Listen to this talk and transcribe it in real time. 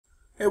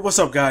Hey, what's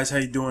up, guys? How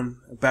you doing?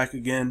 Back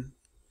again,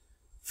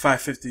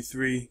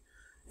 5:53,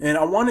 and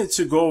I wanted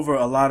to go over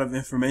a lot of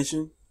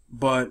information,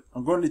 but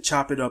I'm going to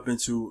chop it up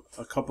into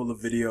a couple of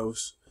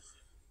videos,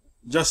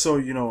 just so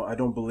you know I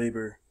don't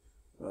belabor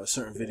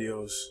certain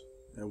videos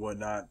and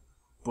whatnot.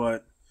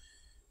 But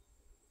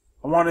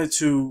I wanted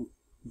to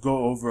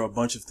go over a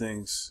bunch of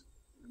things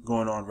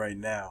going on right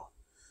now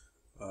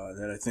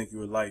that I think you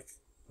would like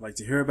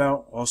to hear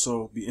about,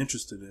 also be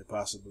interested in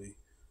possibly,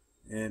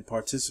 and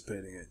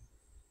participating in.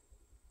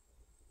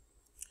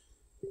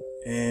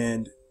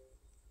 And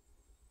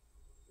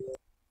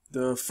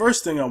the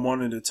first thing I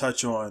wanted to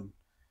touch on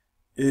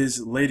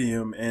is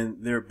Latium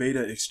and their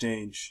beta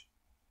exchange,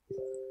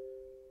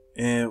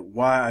 and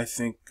why I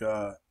think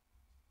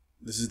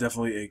this is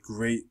definitely a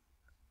great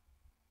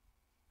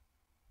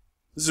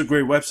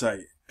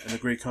website and a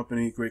great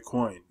company, great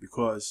coin,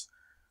 because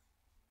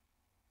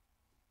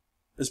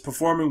it's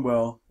performing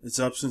well. It's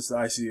up since the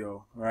ICO.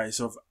 All right,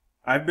 so if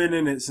I've been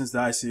in it since the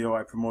ICO.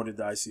 I promoted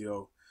the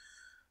ICO,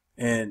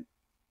 and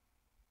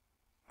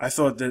I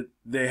thought that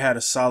they had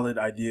a solid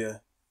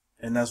idea,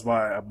 and that's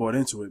why I bought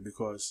into it,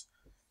 because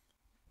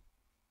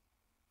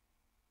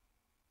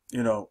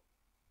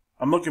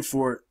I'm looking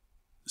for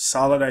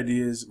solid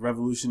ideas,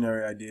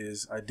 revolutionary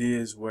ideas,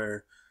 ideas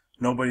where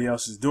nobody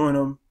else is doing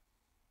them,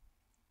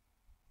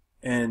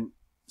 and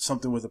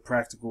something with a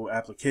practical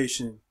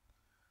application.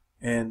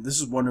 And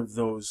this is one of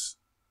those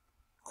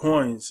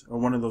coins, or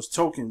one of those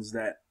tokens,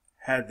 that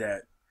had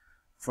that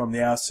from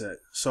the outset.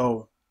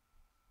 So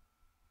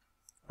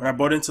when I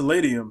bought into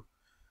Latium,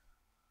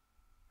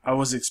 I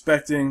was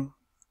expecting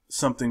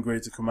something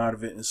great to come out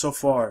of it, and so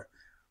far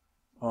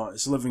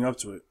it's living up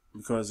to it,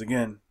 because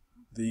again,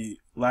 the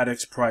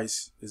Latix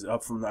price is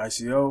up from the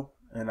ICO,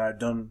 and I've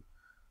done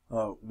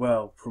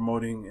well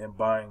promoting and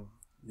buying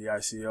the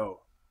ICO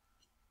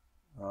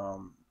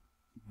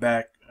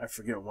back, I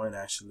forget when,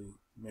 actually,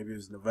 maybe it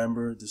was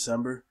November,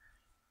 December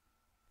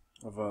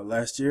of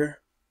last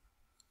year,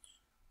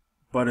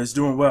 but it's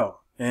doing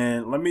well.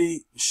 And let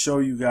me show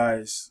you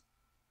guys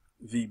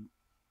the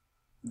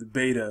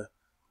beta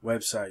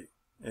website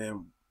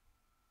and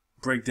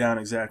break down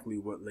exactly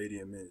what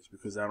Latium is,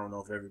 because I don't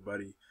know if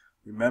everybody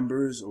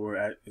remembers or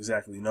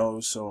exactly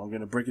knows. So I'm going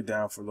to break it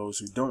down for those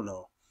who don't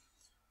know.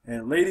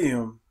 And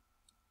Latium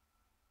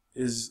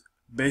is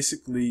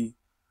basically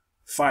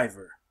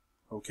Fiverr,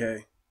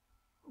 okay,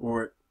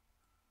 or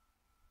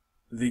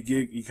the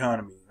gig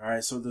economy. All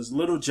right, so there's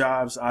little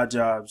jobs, odd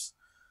jobs,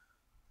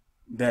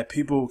 that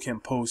people can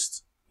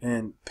post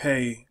and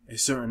pay a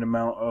certain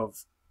amount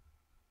of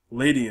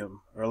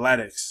Latium or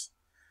Latix,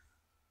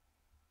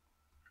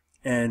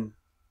 and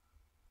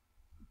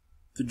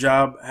the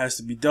job has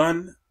to be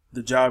done.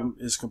 The job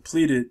is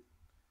completed,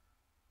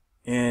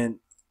 and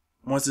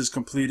once it's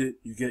completed,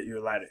 you get your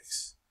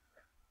Latix,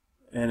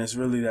 and it's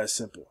really that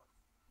simple.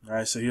 All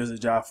right, so here's a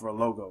job for a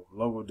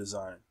logo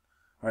design.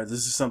 All right,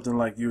 this is something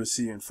like you would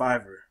see in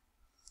Fiverr,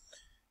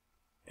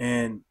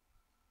 and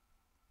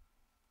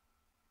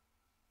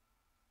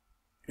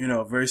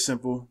very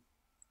simple.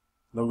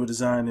 Logo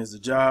design is the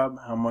job,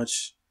 how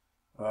much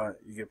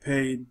you get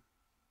paid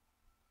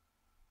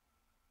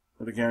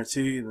with a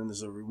guarantee. Then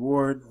there's a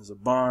reward, there's a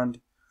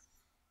bond.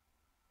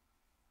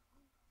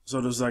 So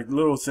there's like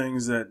little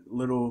things,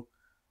 little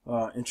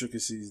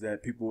intricacies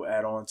that people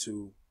add on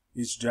to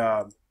each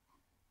job,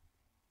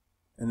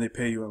 and they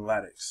pay you in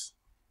Latix.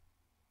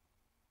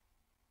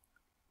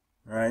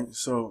 All right,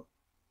 so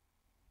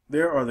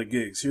there are the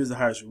gigs. Here's the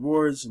highest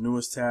rewards,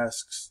 newest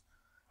tasks,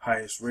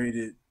 highest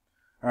rated.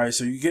 All right,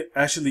 so you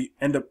actually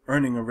end up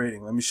earning a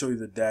rating. Let me show you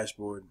the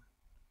dashboard.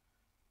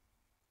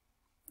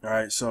 All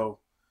right, so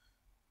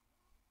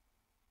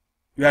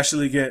you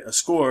actually get a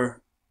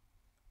score,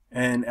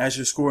 and as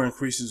your score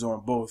increases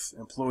on both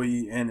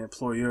employee and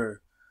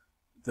employer,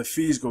 the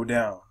fees go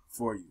down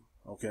for you,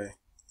 okay?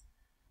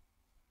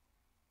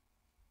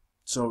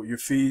 So your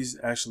fees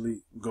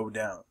actually go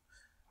down.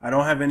 I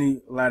don't have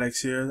any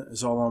Latix here.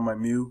 It's all on my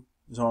Mu.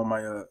 It's all on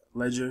my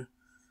ledger.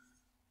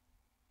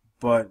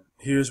 But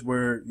here's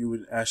where you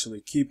would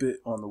actually keep it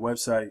on the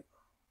website.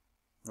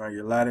 All right,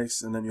 your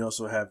Latix, and then you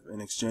also have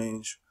an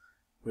exchange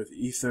with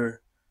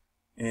Ether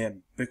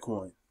and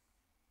Bitcoin.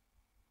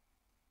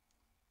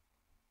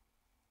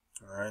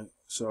 All right,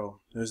 so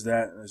there's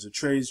that. There's the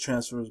trades,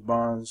 transfers,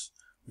 bonds,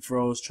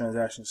 referrals,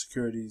 transaction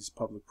securities,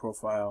 public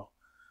profile,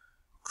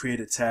 create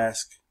a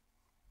task.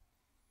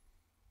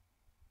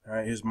 All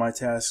right, here's my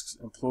tasks,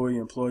 employee,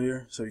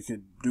 employer. So you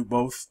can do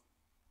both.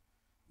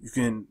 You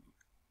can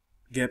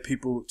get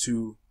people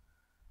to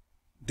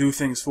do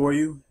things for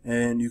you,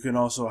 and you can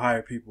also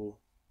hire people,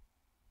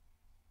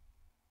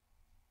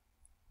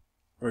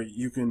 or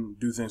you can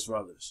do things for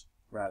others,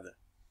 rather.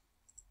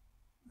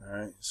 All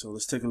right, so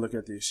let's take a look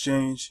at the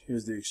exchange.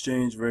 Here's the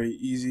exchange, very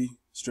easy,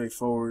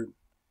 straightforward.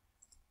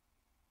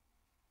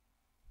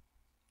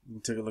 You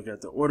can take a look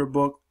at the order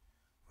book,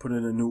 put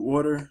in a new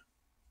order.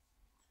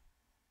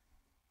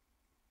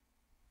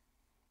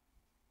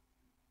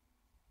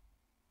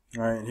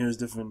 All right, and here's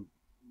different,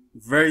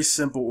 very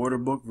simple order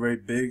book, very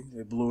big.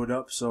 They blew it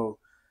up, so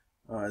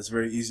It's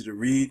very easy to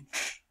read.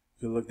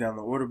 You can look down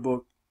the order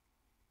book,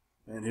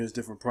 and here's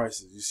different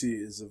prices. You see,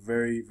 it's a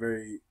very,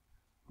 very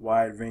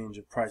wide range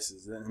of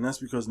prices, and that's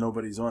because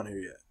nobody's on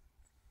here yet.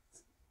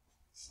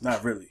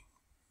 Not really.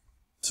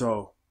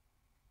 So,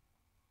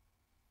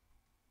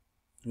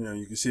 you know,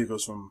 you can see it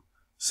goes from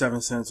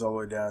 7 cents all the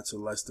way down to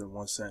less than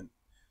 1 cent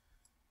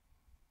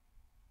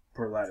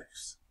per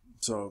lattice.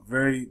 So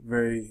very,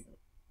 very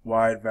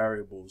wide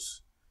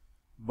variables.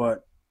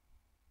 But,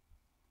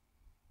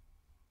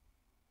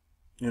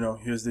 you know,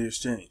 here's the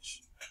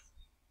exchange.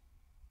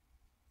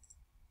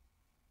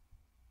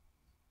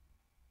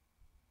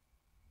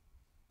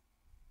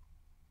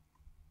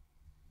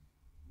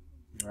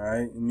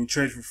 Alright, and you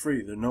trade for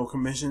free. There are no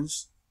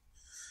commissions.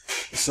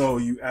 So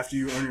after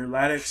you earn your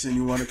lattice and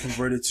you want to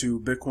convert it to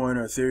Bitcoin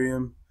or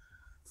Ethereum,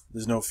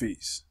 there's no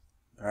fees.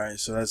 Alright,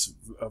 so that's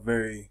a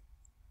very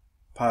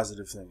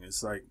positive thing.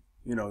 It's like,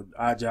 you know,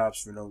 odd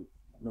jobs for no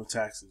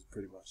taxes,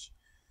 pretty much.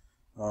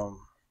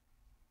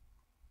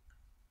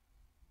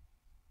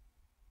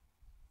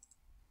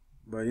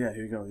 But yeah,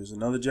 here you go. Here's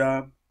another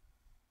job.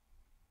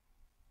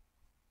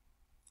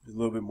 There's a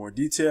little bit more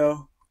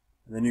detail,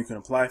 and then you can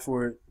apply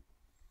for it.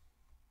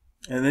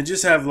 And they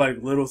just have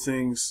like little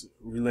things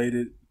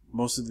related.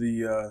 Most of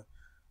the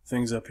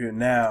things up here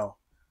now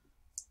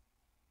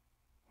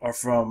are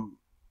from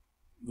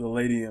the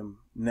Latium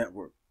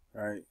network,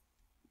 right?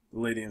 The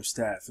Latium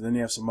staff. And then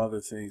you have some other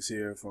things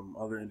here from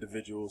other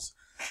individuals,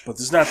 but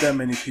there's not that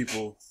many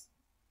people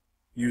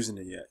using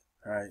it yet.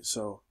 All right,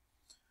 so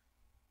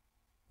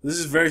this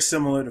is very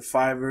similar to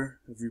Fiverr.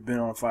 If you've been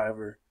on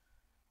Fiverr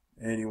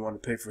and you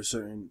want to pay for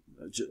certain,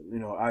 you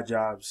know, odd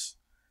jobs,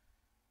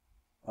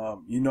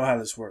 you know how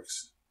this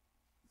works.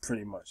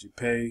 Pretty much, you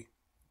pay,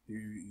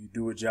 you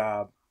do a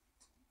job,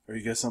 or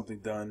you get something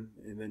done,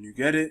 and then you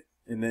get it,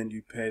 and then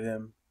you pay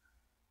them,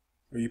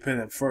 or you pay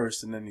them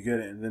first, and then you get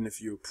it, and then if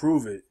you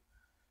approve it,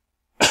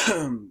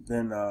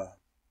 then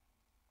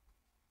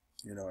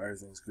you know,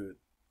 everything's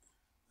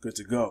good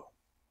to go.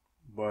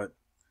 But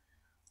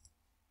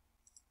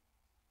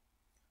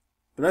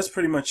that's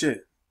pretty much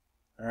it.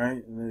 All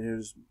right, and then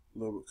here's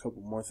a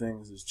couple more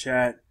things. There's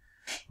chat,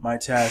 my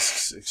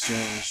tasks,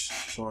 exchange,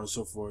 so on and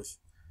so forth.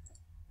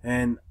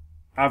 And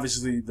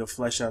obviously they'll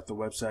flesh out the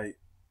website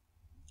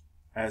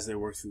as they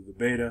work through the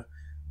beta.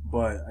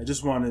 But I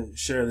just want to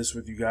share this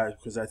with you guys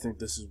because I think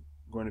this is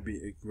going to be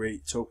a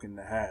great token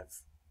to have.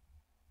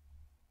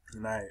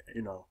 And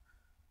you know,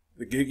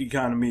 the gig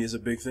economy is a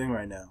big thing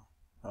right now.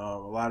 A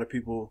lot of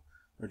people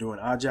are doing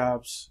odd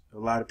jobs. A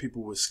lot of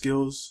people with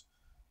skills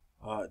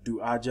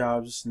do odd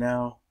jobs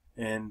now,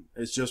 and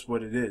it's just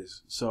what it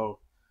is. So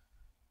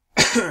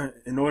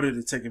in order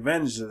to take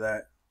advantage of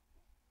that,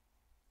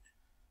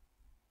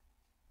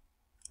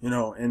 you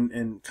know,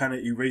 and kind of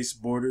erase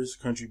borders,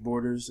 country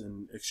borders,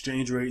 and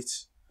exchange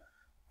rates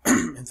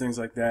and things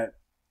like that,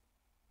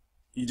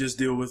 you just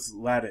deal with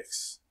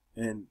lattice,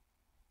 and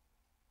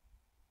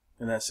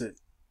that's it.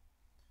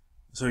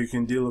 So you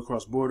can deal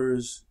across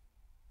borders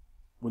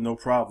with no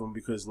problem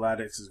because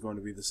lattice is going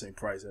to be the same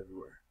price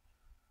everywhere.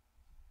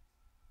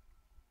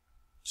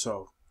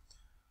 So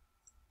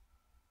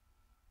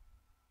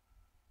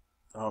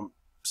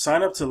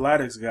sign up to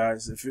lattice,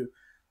 guys.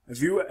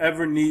 If you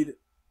ever need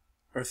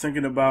or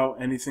thinking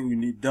about anything you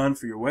need done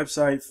for your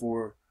website,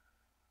 for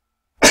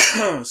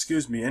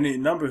excuse me, any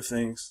number of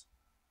things,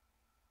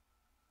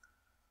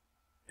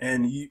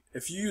 and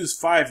if you use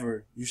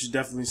Fiverr, you should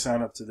definitely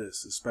sign up to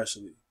this,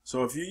 especially.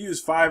 So if you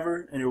use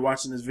Fiverr and you're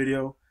watching this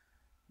video,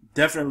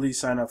 definitely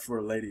sign up for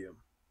Latium.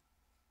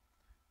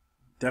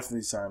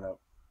 Definitely sign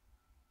up,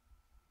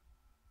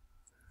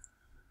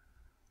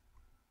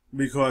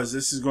 because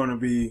this is going to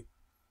be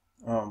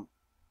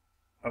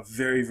a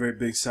very, very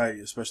big site,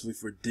 especially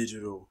for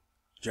digital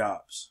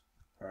jobs.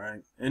 All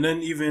right, and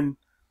then even,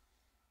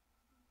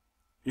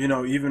 you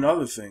know, even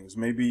other things,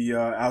 maybe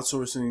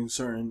outsourcing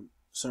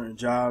certain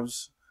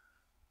jobs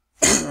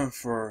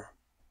for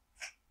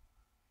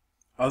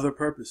other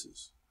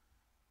purposes.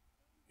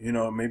 You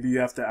know, maybe you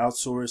have to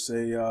outsource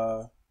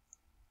a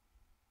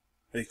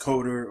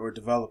coder or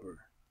developer,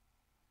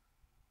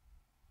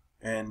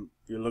 and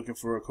you're looking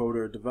for a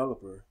coder or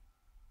developer,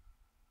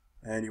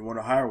 and you want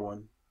to hire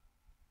one,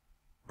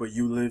 but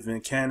you live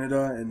in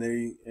Canada, and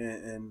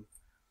and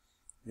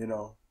you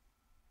know,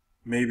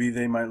 maybe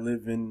they might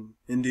live in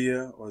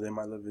India, or they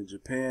might live in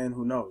Japan,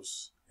 who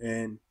knows.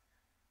 And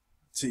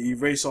to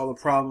erase all the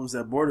problems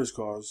that borders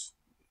cause,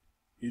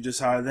 you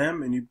just hire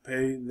them and you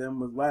pay them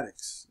with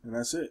lattice, and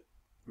that's it.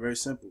 Very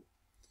simple.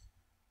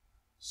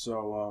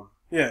 So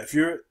yeah, if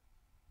you're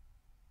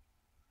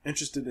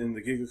interested in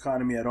the gig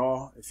economy at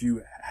all, if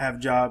you have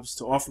jobs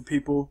to offer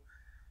people,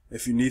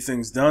 if you need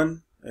things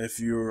done, if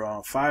you're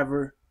on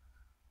Fiverr,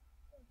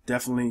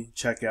 definitely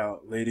check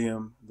out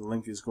Latium. The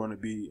link is going to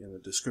be in the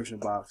description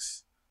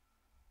box,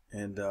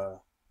 and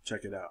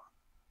check it out.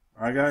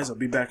 Alright guys, I'll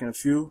be back in a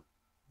few.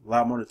 A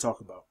lot more to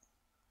talk about.